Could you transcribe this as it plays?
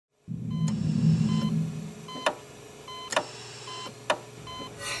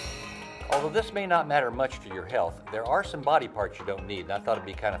Although this may not matter much to your health, there are some body parts you don't need, and I thought it'd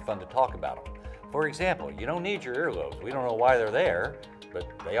be kind of fun to talk about them. For example, you don't need your earlobes. We don't know why they're there, but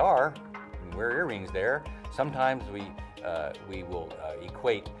they are. You can wear earrings there. Sometimes we will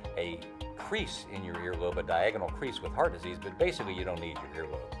equate a crease in your earlobe, a diagonal crease, with heart disease, but basically you don't need your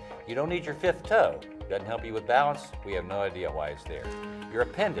earlobe. You don't need your fifth toe. Doesn't help you with balance. We have no idea why it's there. Your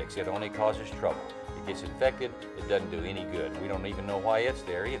appendix, it only causes trouble. It gets infected, it doesn't do any good. We don't even know why it's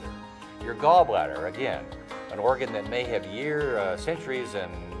there either. Your gallbladder, again, an organ that may have centuries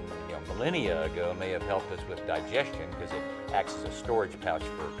and millennia ago may have helped us with digestion because it acts as a storage pouch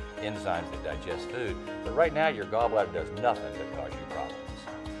for enzymes that digest food. But right now your gallbladder does nothing to cause you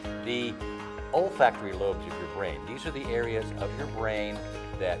problems. The olfactory lobes of your brain, these are the areas of your brain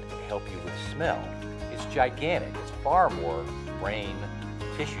that help you with smell. It's gigantic. It's far more brain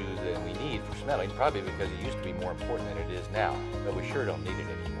tissue than we need for smelling, probably because it used to be more important than it is now, but we sure don't need it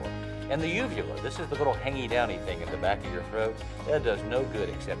anymore. And the uvula, this is the little hangy-downy thing at the back of your throat. That does no good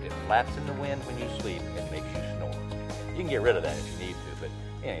except it flaps in the wind when you sleep and makes you snore. You can get rid of that if you need to, but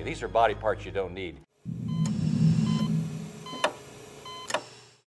anyway, these are body parts you don't need.